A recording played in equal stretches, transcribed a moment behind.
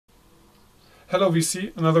Hello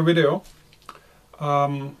VC, another video.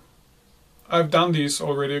 I've done these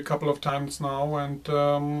already a couple of times now, and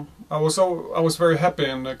I was very happy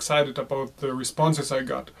and excited about the responses I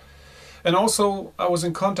got. And also I was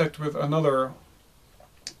in contact with another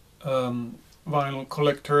vinyl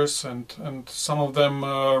collectors, and some of them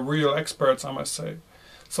real experts, I must say.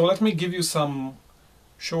 So let me give you some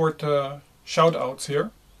short shout outs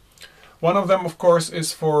here. One of them, of course,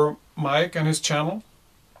 is for Mike and his channel.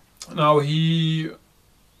 Now, he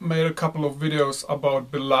made a couple of videos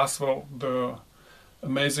about Bill Laswell, the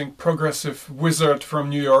amazing progressive wizard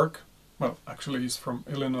from New York. Well, actually he's from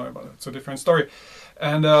Illinois, but it's a different story.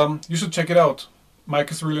 And you should check it out.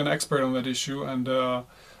 Mike is really an expert on that issue, and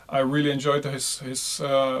I really enjoyed his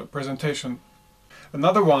presentation.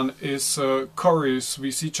 Another one is Corey's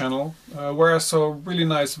VC channel, where I saw a really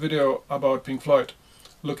nice video about Pink Floyd.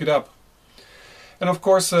 Look it up. And of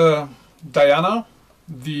course Diana,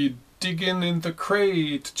 the Diggin' in the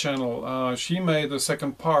Crate channel. She made the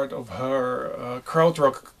second part of her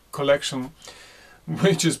krautrock collection,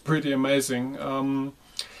 which is pretty amazing.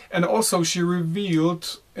 And also she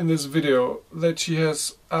revealed in this video that she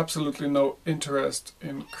has absolutely no interest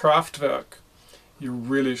in Kraftwerk. You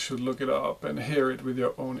really should look it up and hear it with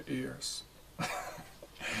your own ears.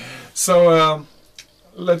 So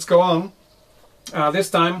let's go on. This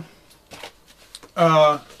time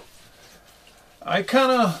I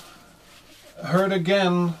kinda heard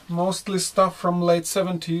again mostly stuff from late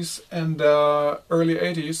 70s and early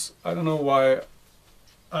 80s. I don't know why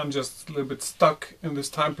I'm just a little bit stuck in this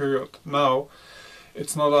time period now.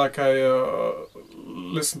 It's not like I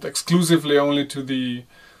listened exclusively only to the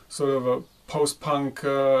sort of a post-punk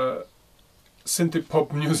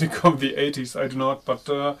synthie-pop music of the 80s. I do not, but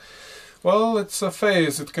well, it's a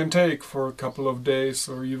phase it can take for a couple of days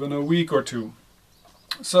or even a week or two.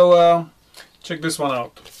 So check this one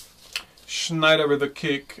out. Schneider with a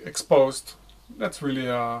Kick, Exposed. That's really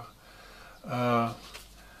a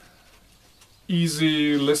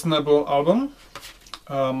easy, listenable album.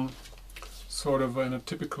 Sort of in a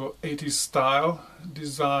typical 80s style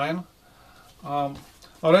design. Now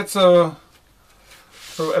that's a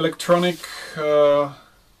sort of electronic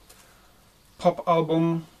pop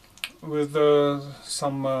album with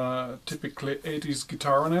some typically 80s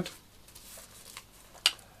guitar on it.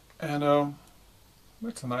 And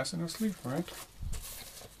that's a nice inner sleeve, right?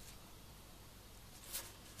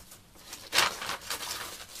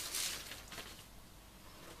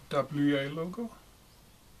 WA logo.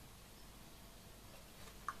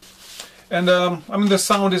 And I mean, the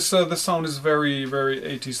sound is very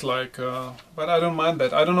 80s like, but I don't mind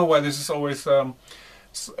that. I don't know why this is always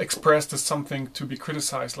expressed as something to be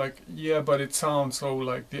criticized. Like, yeah, but it sounds so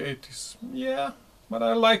like the 80s. Yeah, but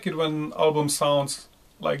I like it when album sounds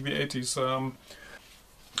like the 80s.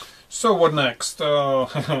 So what next?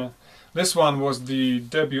 This one was the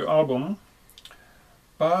debut album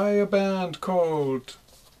by a band called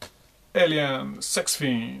Alien Sex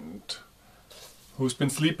Fiend, Who's Been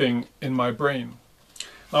Sleeping in My Brain.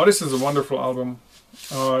 Now this is a wonderful album.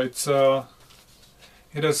 It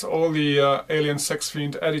has all the Alien Sex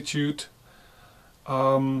Fiend attitude.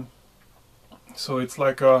 So it's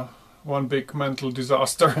like a one big mental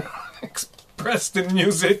disaster expressed in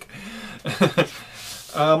music.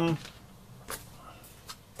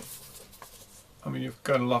 I mean, you've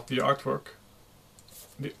gotta love the artwork.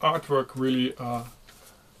 The artwork really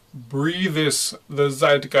breathes the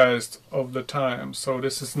zeitgeist of the time. So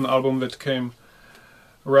this is an album that came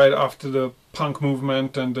right after the punk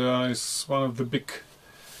movement, and is one of the big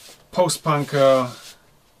post-punk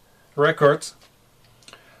records.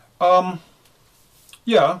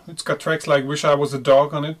 Yeah, it's got tracks like Wish I Was a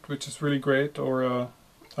Dog on it, which is really great, or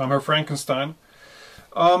Her Frankenstein.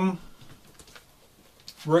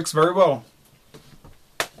 Works very well.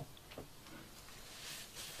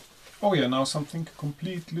 Oh yeah, now something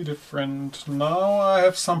completely different. Now I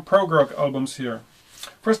have some prog rock albums here.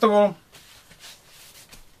 First of all,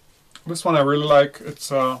 this one I really like. It's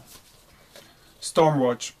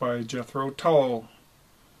Stormwatch by Jethro Tull.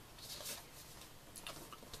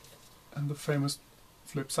 And the famous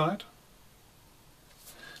Flip Side.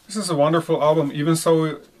 This is a wonderful album, even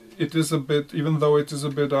though it is a bit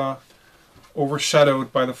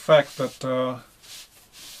overshadowed by the fact that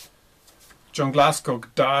John Glasgow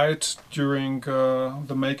died during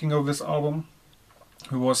the making of this album,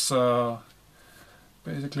 who was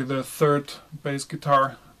basically the third bass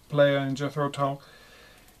guitar player in Jethro Tull,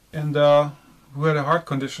 and who had a heart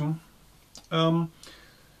condition.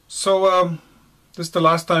 So this is the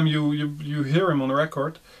last time you hear him on the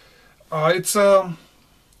record. It's a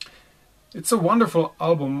wonderful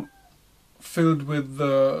album filled with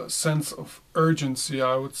the sense of urgency,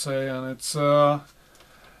 I would say, and it's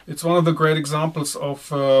one of the great examples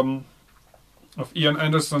of Ian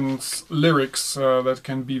Anderson's lyrics that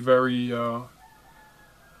can be very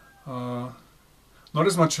not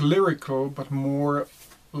as much lyrical, but more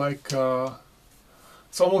like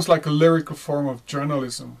it's almost like a lyrical form of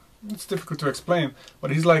journalism. It's difficult to explain,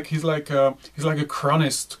 but he's like a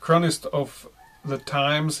chronist of the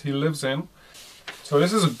times he lives in. So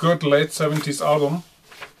this is a good late 70s album.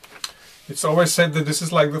 It's always said that this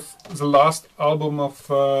is like the last album of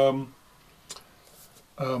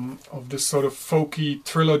this sort of folky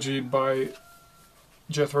trilogy by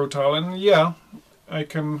Jethro Tull, and yeah, I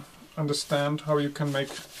can understand how you can make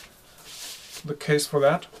the case for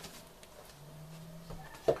that.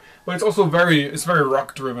 But it's also very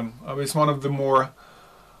rock driven. It's one of the more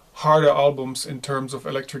harder albums in terms of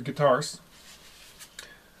electric guitars.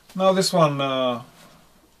 Now this one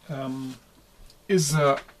is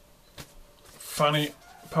a funny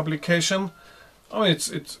publication. I mean,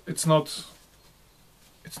 it's not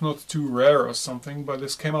too rare or something, but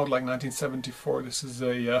this came out like 1974. This is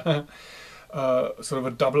a sort of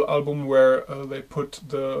a double album where they put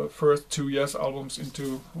the first two Yes albums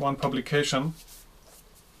into one publication,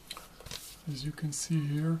 as you can see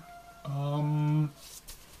here.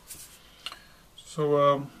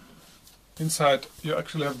 Inside you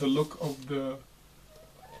actually have the look of the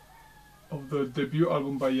debut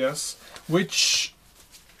album by Yes, which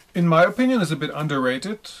in my opinion is a bit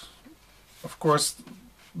underrated. Of course,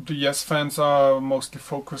 the Yes fans are mostly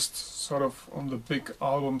focused sort of on the big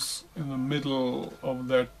albums in the middle of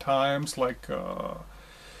their times, like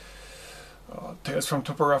Tales from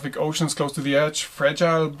Topographic Oceans, Close to the Edge,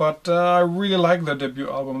 Fragile, but I really like their debut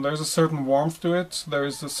album. There's a certain warmth to it, there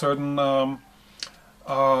is a certain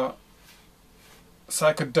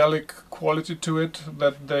psychedelic quality to it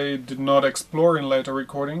that they did not explore in later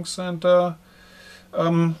recordings, and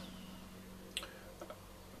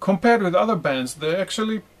compared with other bands, they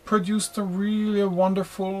actually produced a really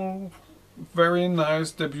wonderful, very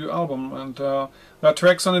nice debut album, and there are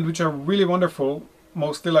tracks on it which are really wonderful,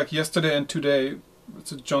 mostly like Yesterday and Today.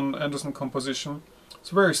 It's a John Anderson composition.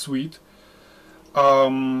 It's very sweet.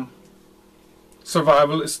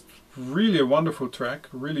 Survival is really a wonderful track,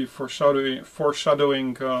 really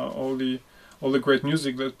foreshadowing all the great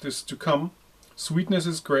music that is to come. Sweetness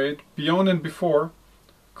is great. Beyond and Before,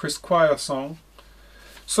 Chris Squire song.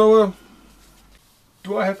 So,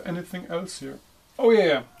 do I have anything else here? Oh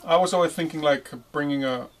yeah, I was always thinking like bringing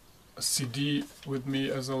a CD with me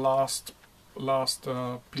as a last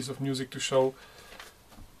piece of music to show,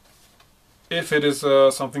 if it is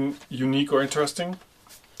something unique or interesting.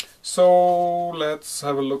 So let's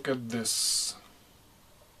have a look at this.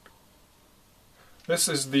 This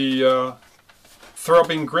is the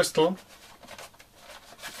Throbbing Gristle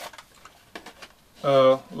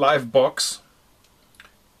live box,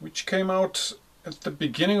 which came out at the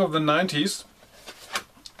beginning of the 90s,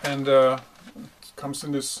 and it comes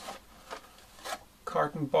in this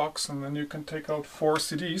carton box, and then you can take out 4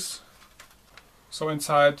 CDs. So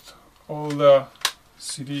inside, all the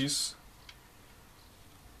CDs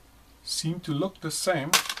seem to look the same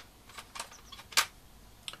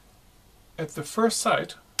at the first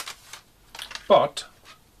sight, but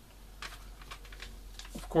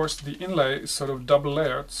of course the inlay is sort of double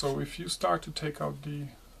layered, so if you start to take out the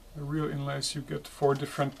real inlays, you get 4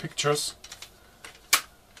 different pictures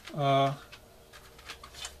from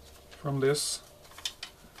this.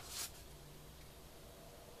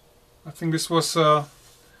 I think this was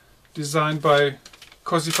designed by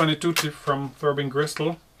Cosi Fan Tutti from Throbbing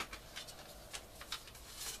Gristle.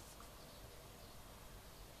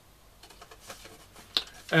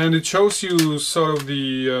 And it shows you sort of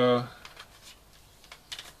the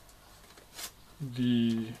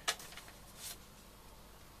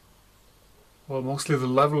well, mostly the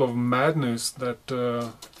level of madness that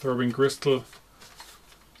Throbbing Gristle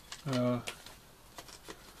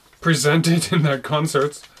presented in their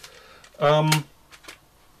concerts.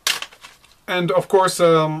 And of course,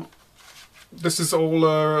 this is all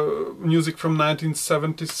music from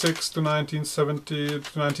 1976 to 1970 to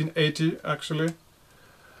 1980, actually.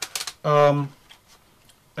 And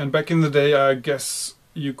back in the day, I guess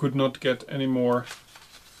you could not get any more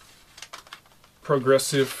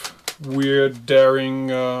progressive, weird, daring,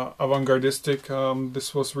 avant-gardistic.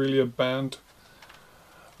 This was really a band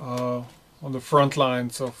on the front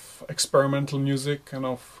lines of experimental music and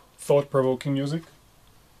of thought-provoking music.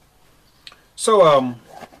 So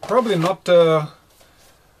probably not the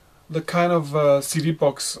kind of CD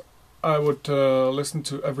box I would listen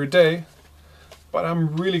to every day, but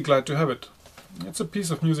I'm really glad to have it. It's a piece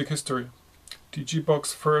of music history. TG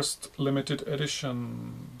Box first limited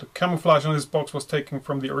edition. The camouflage on this box was taken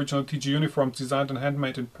from the original TG uniforms designed and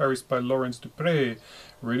handmade in Paris by Laurence Dupré,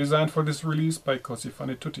 redesigned for this release by Cosi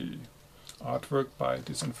Fan Tutti. Artwork by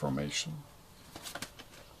Disinformation.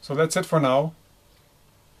 So that's it for now.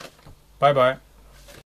 Bye bye.